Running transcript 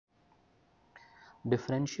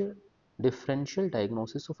Differential differential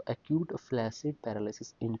diagnosis of acute flaccid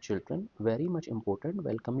paralysis in children, very much important.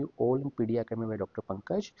 Welcome you all in PD Academy by Dr.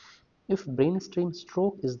 Pankaj. If brainstem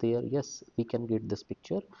stroke is there, yes, we can get this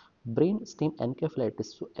picture. Brainstem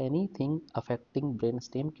encephalitis, so anything affecting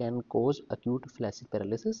brainstem can cause acute flaccid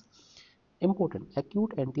paralysis. Important,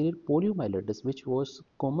 acute anterior poliomyelitis, which was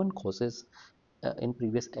common causes in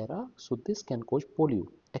previous era, so this can cause polio.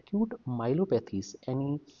 Acute myelopathies,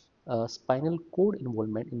 any spinal cord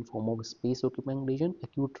involvement in form of space occupying lesion,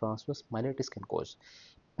 acute transverse myelitis can cause.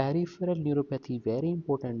 Peripheral neuropathy, very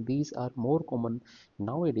important. These are more common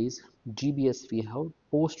nowadays. GBS, we have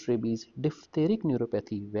post rabies. Diphtheric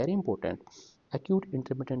neuropathy, very important. Acute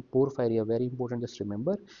intermittent porphyria, very important. Just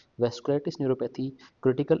remember, vasculitis neuropathy,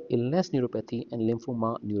 critical illness neuropathy, and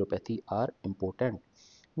lymphoma neuropathy are important.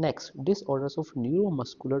 Next, disorders of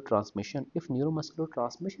neuromuscular transmission. If neuromuscular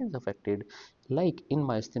transmission is affected, like in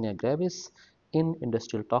myasthenia gravis, in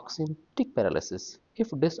industrial toxin, tick paralysis. If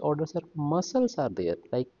disorders are muscles are there,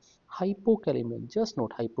 like hypokalemia, just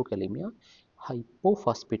note hypokalemia,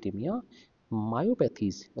 hypophosphatemia,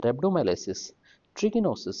 myopathies, rhabdomyolysis,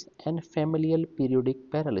 trichinosis, and familial periodic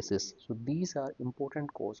paralysis. So these are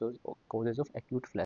important causes of acute flash.